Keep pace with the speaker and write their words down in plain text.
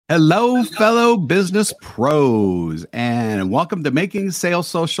Hello, fellow business pros, and welcome to Making Sales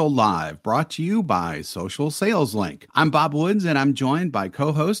Social Live, brought to you by Social Sales Link. I'm Bob Woods, and I'm joined by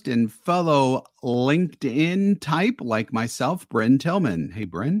co-host and fellow LinkedIn type like myself, Bryn Tillman. Hey,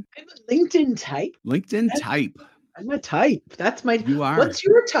 Bryn. I'm a LinkedIn type. Type. I'm a type. That's my. You are. What's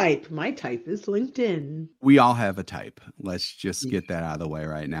your type? My type is LinkedIn. We all have a type. Let's just get that out of the way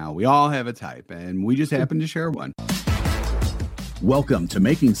right now. We all have a type, and we just happen to share one. Welcome to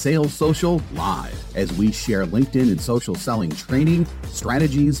Making Sales Social Live, as we share LinkedIn and social selling training,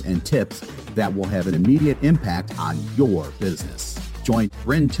 strategies, and tips that will have an immediate impact on your business. Join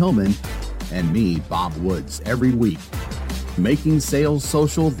Bryn Tillman and me, Bob Woods, every week. Making Sales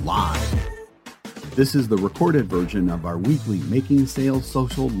Social Live. This is the recorded version of our weekly Making Sales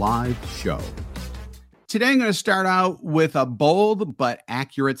Social Live show. Today, I'm going to start out with a bold but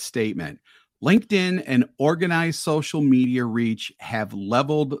accurate statement. LinkedIn and organized social media reach have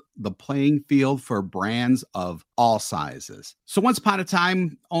leveled the playing field for brands of all sizes. So once upon a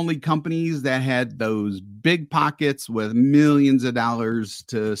time, only companies that had those big pockets with millions of dollars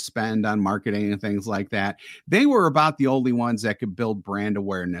to spend on marketing and things like that, they were about the only ones that could build brand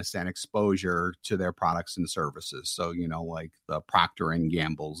awareness and exposure to their products and services. So, like the Procter &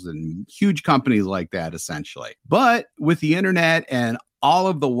 Gamble's and huge companies like that, essentially. But with the internet and all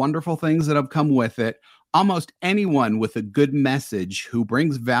of the wonderful things that have come with it, almost anyone with a good message who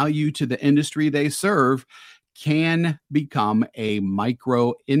brings value to the industry they serve can become a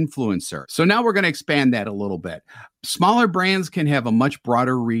micro influencer. So now we're going to expand that a little bit. Smaller brands can have a much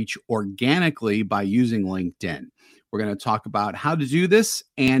broader reach organically by using LinkedIn. We're going to talk about how to do this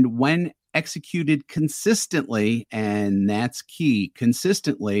and when executed consistently, and that's key,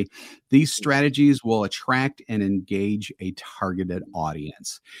 consistently, these strategies will attract and engage a targeted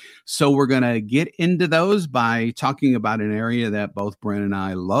audience. So we're going to get into those by talking about an area that both Bryn and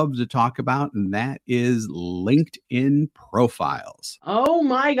I love to talk about, and that is LinkedIn profiles. Oh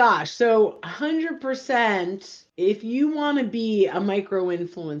my gosh. So 100%, if you want to be a micro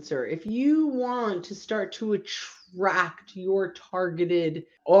influencer, if you want to start to attract your targeted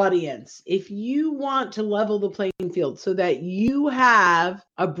audience, if you want to level the playing field so that you have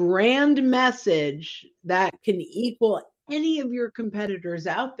a brand message that can equal any of your competitors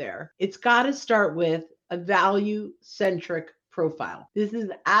out there, it's got to start with a value-centric profile. This is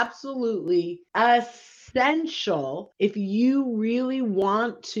absolutely essential if you really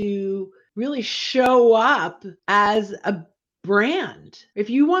want to really show up as a brand. If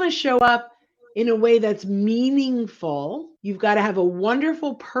you want to show up in a way that's meaningful, you've got to have a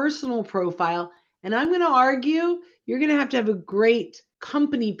wonderful personal profile. And I'm going to argue you're going to have a great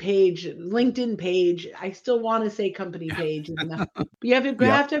company page, LinkedIn page. I still want to say company page. But you have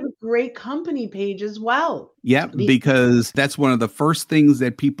to have a great company page as well. Yeah, because that's one of the first things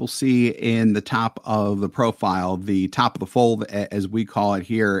that people see in the top of the profile, the top of the fold, as we call it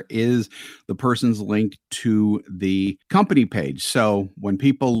here, is the person's link to the company page. So when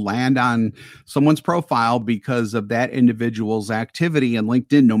people land on someone's profile because of that individual's activity in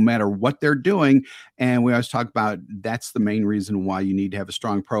LinkedIn, no matter what they're doing, and we always talk about that's the main reason why you need to have a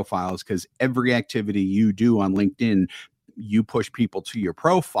strong profile, is because every activity you do on LinkedIn, you push people to your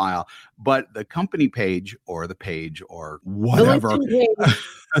profile, but the company page or the page or whatever,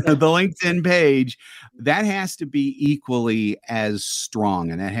 the LinkedIn page, that has to be equally as strong,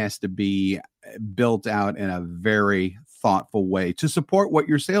 and that has to be built out in a very thoughtful way to support what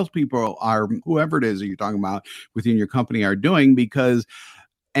your salespeople are, whoever it is that you're talking about within your company, are doing, because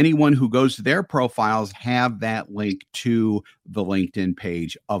anyone who goes to their profiles have that link to the LinkedIn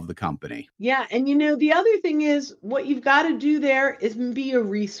page of the company. Yeah. And the other thing is, what you've got to do there is be a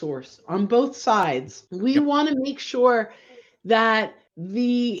resource on both sides. We want to make sure that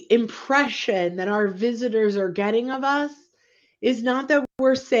the impression that our visitors are getting of us is not that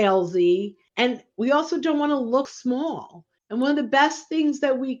we're salesy, and we also don't want to look small. And one of the best things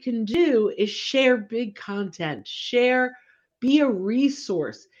that we can do is share big content, be a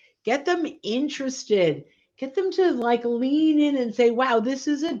resource, get them interested, get them to lean in and say, wow, this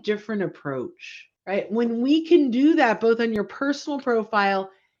is a different approach, right? When we can do that, both on your personal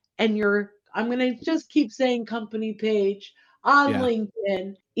profile and I'm going to just keep saying company page on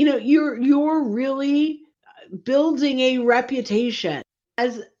LinkedIn, you're really building a reputation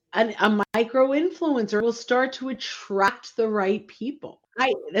as a micro influencer. Will start to attract the right people.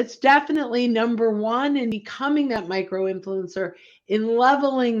 That's definitely number one in becoming that micro influencer, in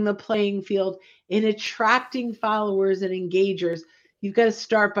leveling the playing field, in attracting followers and engagers. You've got to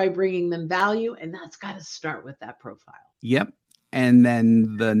start by bringing them value, and that's got to start with that profile. Yep. And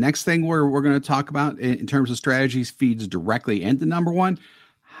then the next thing we're going to talk about in terms of strategies feeds directly into number one.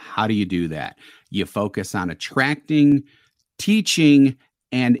 How do you do that? You focus on attracting, teaching,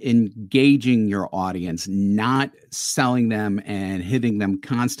 and engaging your audience, not selling them and hitting them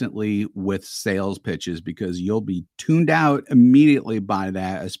constantly with sales pitches, because you'll be tuned out immediately by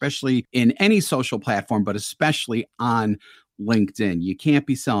that, especially in any social platform, but especially on LinkedIn. You can't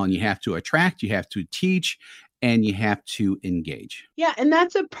be selling. You have to attract, you have to teach, and you have to engage. Yeah, and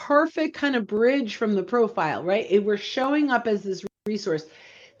that's a perfect kind of bridge from the profile, right? If we're showing up as this resource,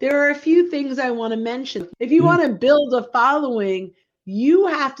 there are a few things I want to mention. If you want to build a following, you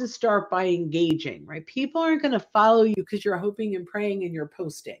have to start by engaging, right? People aren't going to follow you because you're hoping and praying and you're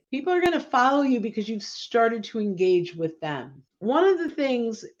posting. People are going to follow you because you've started to engage with them. One of the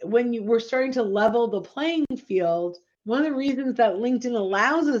things when we're starting to level the playing field, one of the reasons that LinkedIn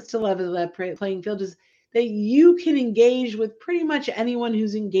allows us to level that playing field is that you can engage with pretty much anyone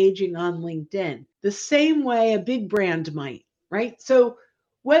who's engaging on LinkedIn, the same way a big brand might, right? So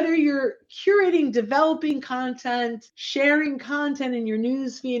whether you're curating, developing content, sharing content in your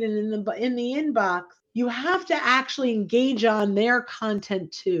newsfeed and in the inbox, you have to actually engage on their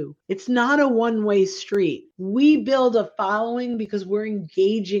content too. It's not a one-way street. We build a following because we're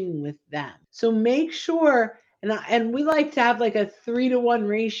engaging with them. So make sure, and we like to have like a 3-to-1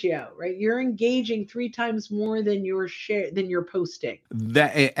 ratio, right? You're engaging 3 times more than you're posting.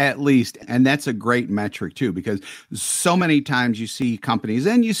 That at least, and that's a great metric too, because so many times you see companies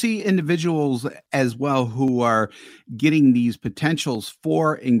and you see individuals as well who are getting these potentials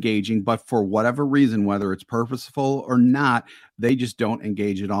for engaging, but for whatever reason, whether it's purposeful or not, they just don't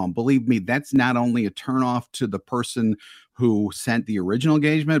engage at all. And believe me, that's not only a turnoff to the person who sent the original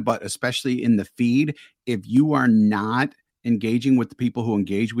engagement, but especially in the feed. If you are not engaging with the people who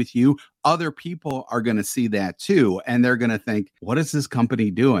engage with you, other people are going to see that too. And they're going to think, what is this company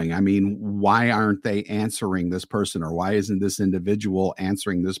doing? I mean, why aren't they answering this person? Or why isn't this individual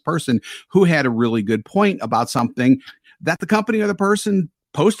answering this person who had a really good point about something that the company or the person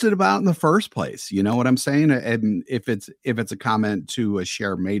posted about in the first place? You know what I'm saying? And if it's a comment to a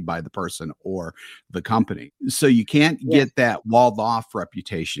share made by the person or the company. So you can't get that walled off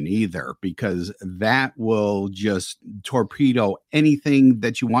reputation either, because that will just torpedo anything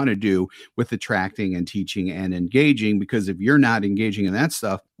that you want to do with attracting and teaching and engaging. Because if you're not engaging in that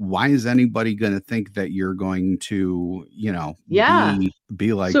stuff, why is anybody going to think that you're going to,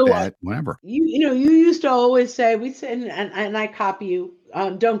 be like that, whatever? You used to always say, and I copy you,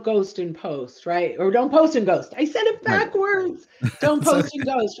 don't ghost and post, right? Or don't post and ghost. I said it backwards. Right. Don't post and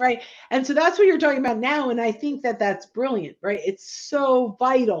ghost, right? And so that's what you're talking about now. And I think that that's brilliant, right? It's so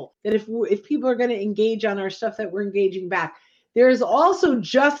vital that if people are going to engage on our stuff, that we're engaging back. There's also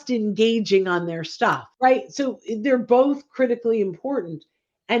just engaging on their stuff, right? So they're both critically important.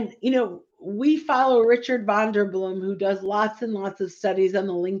 And, we follow Richard van der Bloem, who does lots and lots of studies on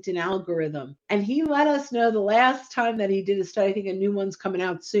the LinkedIn algorithm. And he let us know the last time that he did a study, I think a new one's coming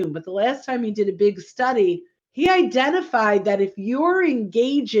out soon, but the last time he did a big study, he identified that if you're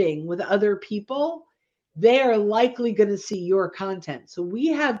engaging with other people, they are likely going to see your content. So we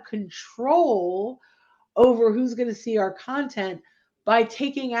have control over who's going to see our content by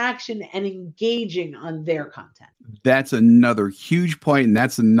taking action and engaging on their content. That's another huge point, and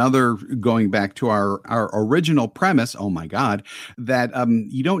that's another going back to our original premise. Oh my God, that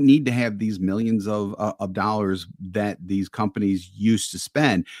you don't need to have these millions of dollars that these companies used to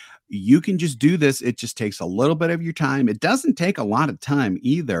spend. You can just do this. It just takes a little bit of your time. It doesn't take a lot of time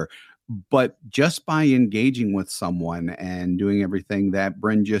either. But just by engaging with someone and doing everything that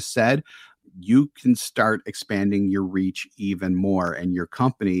Bryn just said, you can start expanding your reach even more. And your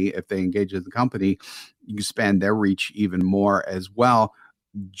company, if they engage with the company, you can expand their reach even more as well,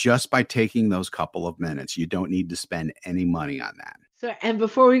 just by taking those couple of minutes. You don't need to spend any money on that. So, and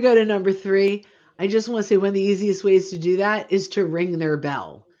before we go to number 3, I just want to say one of the easiest ways to do that is to ring their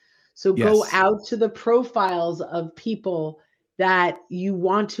bell. So go out to the profiles of people that you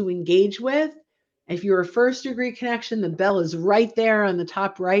want to engage with. If you're a first degree connection, the bell is right there on the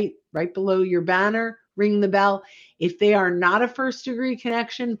top right below your banner. Ring the bell. If they are not a first degree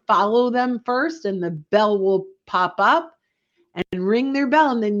connection, follow them first and the bell will pop up, and ring their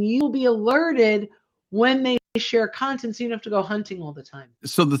bell. And then you will be alerted when they share content, so you don't have to go hunting all the time.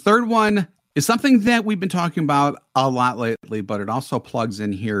 So the third one is something that we've been talking about a lot lately, but it also plugs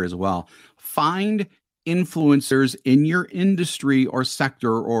in here as well. Find influencers in your industry or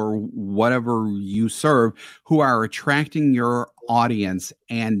sector or whatever you serve who are attracting your audience,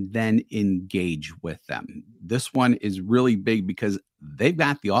 and then engage with them. This one is really big because they've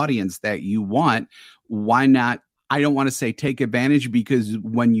got the audience that you want. Why not I don't want to say take advantage, because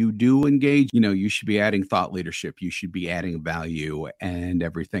when you do engage, you should be adding thought leadership. You should be adding value and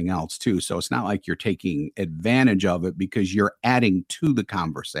everything else too. So it's not like you're taking advantage of it, because you're adding to the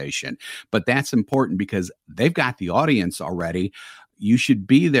conversation. But that's important because they've got the audience already. You should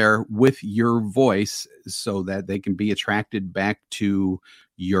be there with your voice so that they can be attracted back to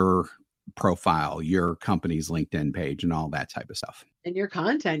your profile, your company's LinkedIn page, and all that type of stuff. And your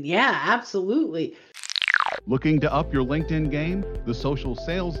content. Yeah, absolutely. Looking to up your LinkedIn game? The Social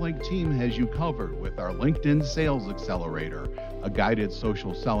Sales Link team has you covered with our LinkedIn Sales Accelerator, a guided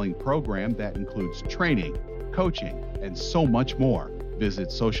social selling program that includes training, coaching, and so much more. Visit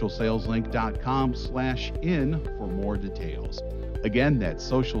socialsaleslink.com/in for more details. Again, that's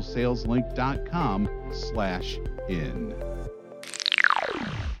socialsaleslink.com/in.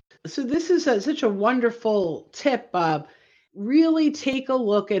 So this is such a wonderful tip, Bob. Really take a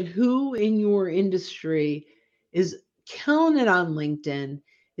look at who in your industry is killing it on LinkedIn,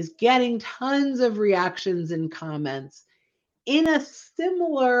 is getting tons of reactions and comments in a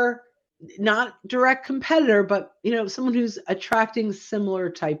similar, not direct competitor, but someone who's attracting similar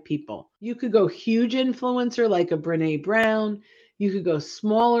type people. You could go huge influencer like a Brene Brown. You could go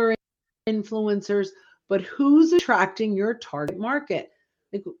smaller influencers, but who's attracting your target market?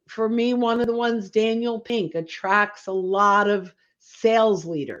 Like for me, one of the ones, Daniel Pink, attracts a lot of sales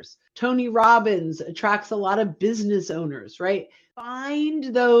leaders. Tony Robbins attracts a lot of business owners, right?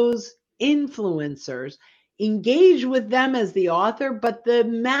 Find those influencers, engage with them as the author, but the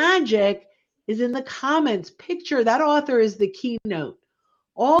magic is in the comments. Picture that author is the keynote.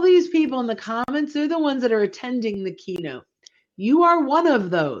 All these people in the comments, they're the ones that are attending the keynote. You are one of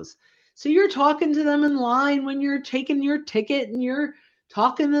those. So you're talking to them in line when you're taking your ticket, and you're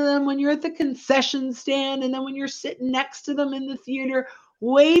talking to them when you're at the concession stand, and then when you're sitting next to them in the theater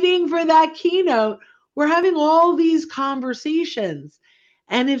waiting for that keynote. We're having all these conversations.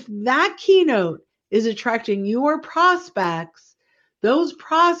 And if that keynote is attracting your prospects, those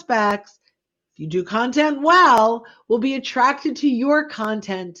prospects, if you do content well, will be attracted to your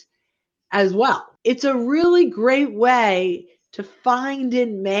content as well. It's a really great way to find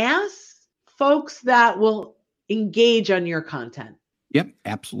in mass folks that will engage on your content. Yep,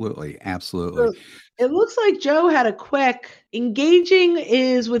 absolutely. Absolutely. So it looks like Joe had a quick engaging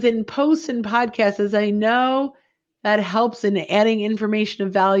is within posts and podcasts, as I know that helps in adding information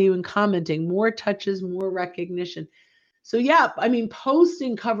of value and commenting, more touches, more recognition. So yeah, I mean,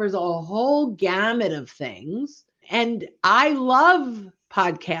 posting covers a whole gamut of things. And I love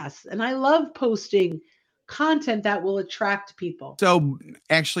podcasts and I love posting content that will attract people. So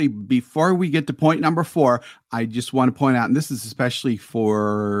actually, before we get to point number 4, I just want to point out, and this is especially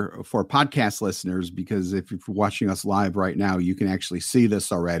for podcast listeners, because if you're watching us live right now, you can actually see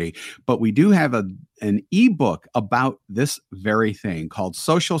this already. But we do have an ebook about this very thing called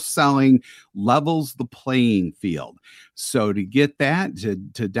Social Selling Levels the Playing Field. So to get that, to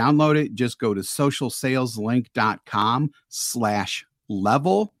download it, just go to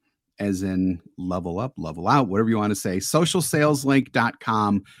socialsaleslink.com/level, as in level up, level out, whatever you want to say,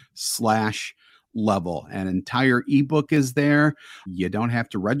 socialsaleslink.com/level. An entire ebook is there. You don't have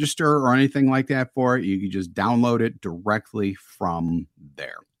to register or anything like that for it. You can just download it directly from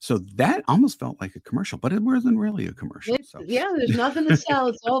there. So that almost felt like a commercial, but it wasn't really a commercial. Yeah, there's nothing to sell.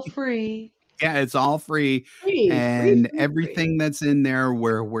 It's all free. Yeah, it's all free. And everything that's in there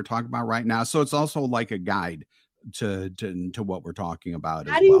where we're talking about right now. So it's also like a guide to what we're talking about.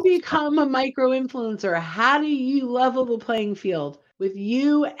 How do you become a micro influencer? How do you level the playing field with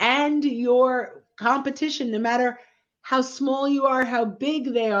you and your competition, no matter how small you are, how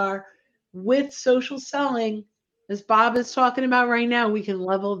big they are? With social selling, as Bob is talking about right now, we can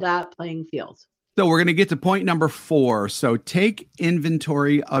level that playing field. So we're going to get to point number 4. So take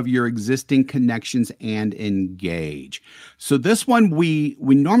inventory of your existing connections and engage. So this one we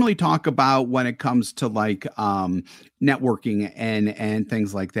normally talk about when it comes to like networking and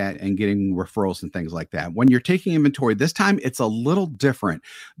things like that, and getting referrals and things like that. When you're taking inventory, this time it's a little different,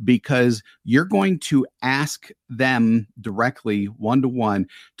 because you're going to ask them directly, one-to-one,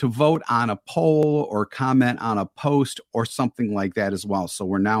 to vote on a poll or comment on a post or something like that as well. So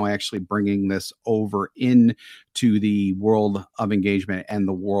we're now actually bringing this over into the world of engagement and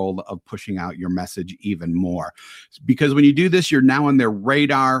the world of pushing out your message even more. Because when you do this, you're now on their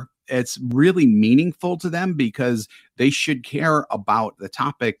radar. It's really meaningful to them, because they should care about the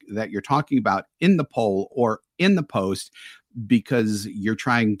topic that you're talking about in the poll or in the post, because you're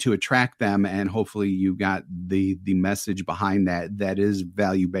trying to attract them, and hopefully you got the message behind that is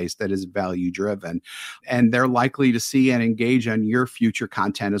value-based, that is value-driven, and they're likely to see and engage on your future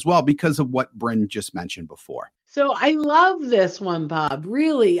content as well, because of what Bryn just mentioned before. So I love this one, Bob.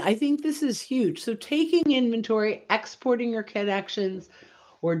 Really, I think this is huge. So taking inventory, exporting your connections,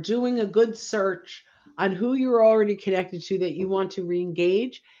 or doing a good search on who you're already connected to that you want to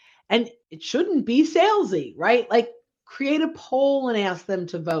re-engage. And it shouldn't be salesy, right? Like create a poll and ask them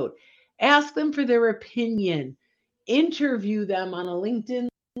to vote. Ask them for their opinion. Interview them on a LinkedIn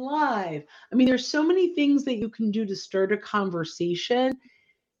Live. I mean, there's so many things that you can do to start a conversation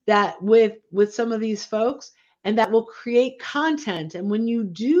that with some of these folks, and that will create content. And when you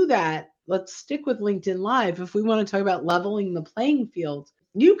do that, let's stick with LinkedIn Live. If we want to talk about leveling the playing field,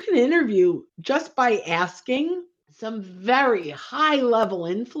 you can interview just by asking some very high level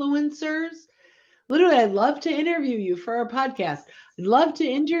influencers. Literally, I'd love to interview you for our podcast. I'd love to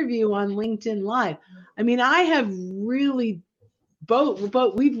interview on LinkedIn Live. I mean, I have really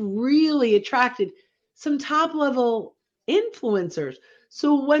we've really attracted some top level influencers.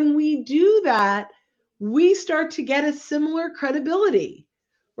 So when we do that, we start to get a similar credibility,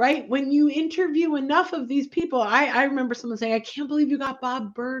 right? When you interview enough of these people, I remember someone saying, "I can't believe you got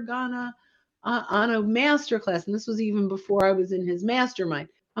Bob Burg on a masterclass," and this was even before I was in his mastermind.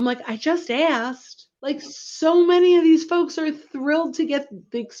 I'm like, I just asked. Like, so many of these folks are thrilled to get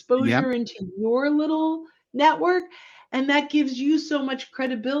the exposure into your little network. And that gives you so much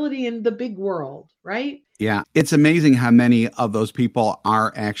credibility in the big world, right? Yeah, it's amazing how many of those people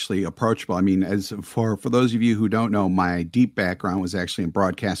are actually approachable. I mean, as for those of you who don't know, my deep background was actually in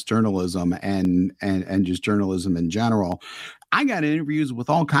broadcast journalism and just journalism in general. I got interviews with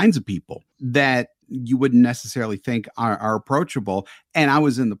all kinds of people that you wouldn't necessarily think are approachable. And I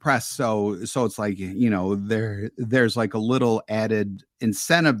was in the press. So it's like, you know, there's like a little added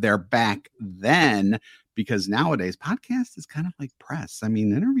incentive there back then, because nowadays podcast is kind of like press. I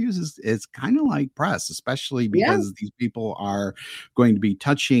mean, interviews is kind of like press, especially because these people are going to be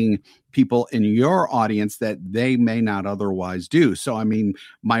touching people in your audience that they may not otherwise do. So, I mean,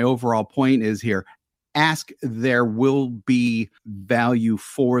 my overall point is here, ask, there will be value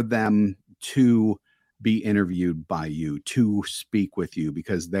for them to be interviewed by you, to speak with you,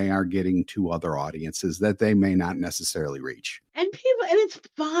 because they are getting to other audiences that they may not necessarily reach. And it's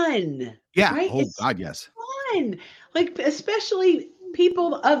fun. Yeah. Right? Oh, It's God, yes. fun. Like, especially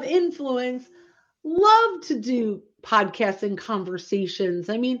people of influence love to do podcasts and conversations.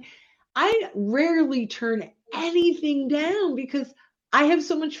 I mean, I rarely turn anything down because I have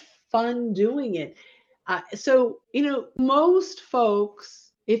so much fun doing it. So, you know, most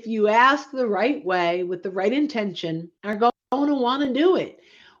folks, if you ask the right way with the right intention, are going to want to do it,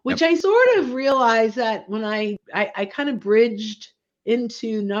 which I sort of realized that when I kind of bridged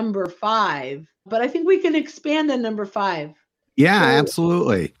into number 5, but I think we can expand on number 5. Yeah,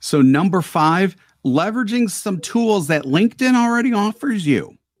 absolutely. So number 5, leveraging some tools that LinkedIn already offers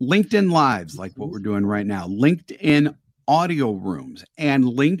you. LinkedIn Lives, like what we're doing right now, LinkedIn audio rooms, and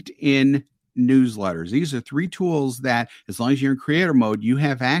LinkedIn newsletters. These are 3 tools that, as long as you're in creator mode, you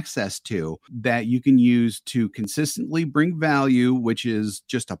have access to, that you can use to consistently bring value, which is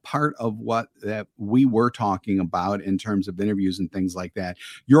just a part of what that we were talking about in terms of interviews and things like that.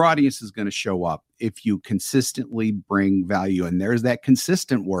 Your audience is going to show up if you consistently bring value. And there's that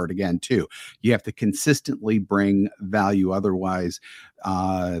consistent word again, too. You have to consistently bring value. Otherwise,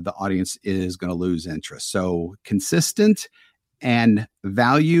 the audience is going to lose interest. So consistent and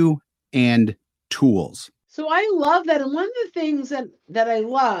value and tools. So I love that. And one of the things that I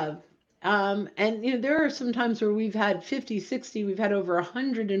love, and you know, there are some times where we've had 50, 60, we've had over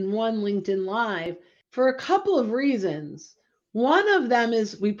 101 LinkedIn Live for a couple of reasons. One of them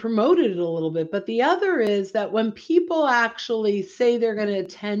is we promoted it a little bit, but the other is that when people actually say they're going to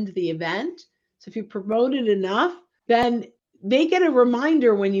attend the event, so if you promote it enough, then they get a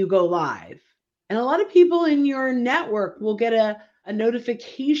reminder when you go live. And a lot of people in your network will get a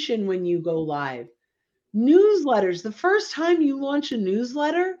notification when you go live. Newsletters, the first time you launch a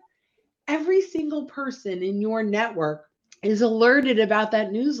newsletter, every single person in your network is alerted about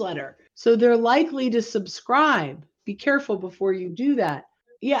that newsletter. So they're likely to subscribe. Be careful before you do that.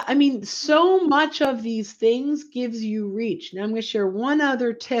 Yeah, I mean, so much of these things gives you reach. Now I'm going to share one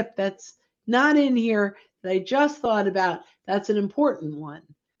other tip that's not in here that I just thought about. That's an important one.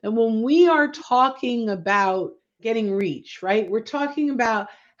 And when we are talking about getting reach, right? We're talking about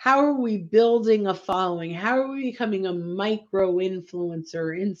how are we building a following? How are we becoming a micro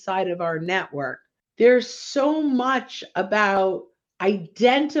influencer inside of our network? There's so much about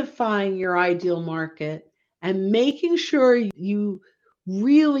identifying your ideal market and making sure you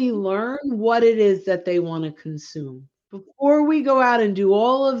really learn what it is that they want to consume. Before we go out and do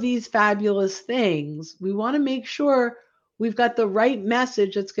all of these fabulous things, we want to make sure we've got the right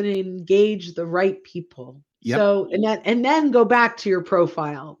message that's going to engage the right people. Yep. So, and then go back to your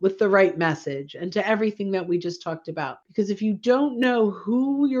profile with the right message and to everything that we just talked about. Because if you don't know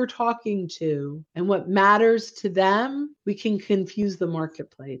who you're talking to and what matters to them, we can confuse the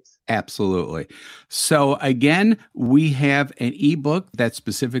marketplace. Absolutely. So again, we have an ebook that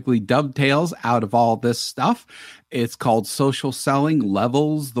specifically dovetails out of all this stuff. It's called Social Selling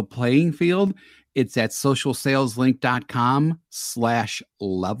Levels the Playing Field. It's at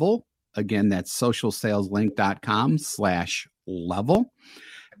socialsaleslink.com/level. Again, that's socialsaleslink.com/level.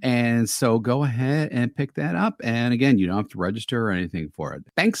 And so go ahead and pick that up. And again, you don't have to register or anything for it.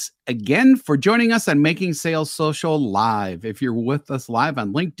 Thanks again for joining us on Making Sales Social Live. If you're with us live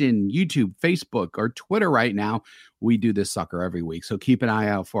on LinkedIn, YouTube, Facebook, or Twitter right now, we do this sucker every week. So keep an eye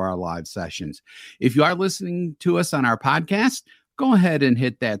out for our live sessions. If you are listening to us on our podcast, go ahead and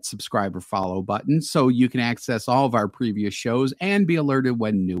hit that subscribe or follow button so you can access all of our previous shows and be alerted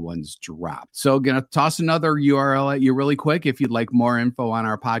when new ones drop. So going to toss another URL at you really quick. If you'd like more info on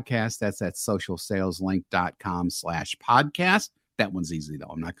our podcast, that's at socialsaleslink.com/podcast. That one's easy, though.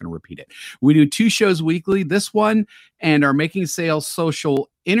 I'm not going to repeat it. We do 2 shows weekly, this one and our Making Sales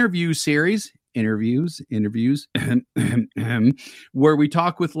Social interview series. Interviews, where we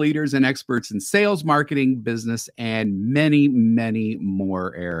talk with leaders and experts in sales, marketing, business, and many, many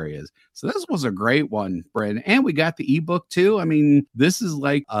more areas. So this was a great one, Bryn. And we got the ebook too. I mean, this is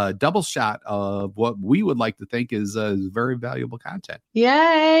like a double shot of what we would like to think is very valuable content.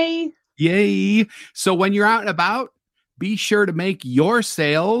 Yay! Yay! So when you're out and about, be sure to make your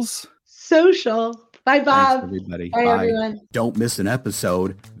sales social. Bye, Bob. Thanks, everybody. Bye, everyone. Don't miss an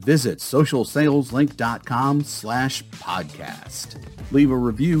episode. Visit socialsaleslink.com/podcast. Leave a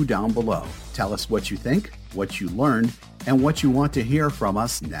review down below. Tell us what you think, what you learned, and what you want to hear from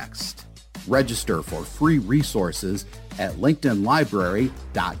us next. Register for free resources at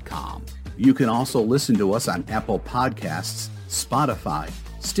linkedinlibrary.com. You can also listen to us on Apple Podcasts, Spotify,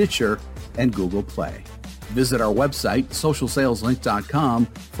 Stitcher, and Google Play. Visit our website, socialsaleslink.com,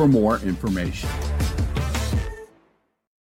 for more information.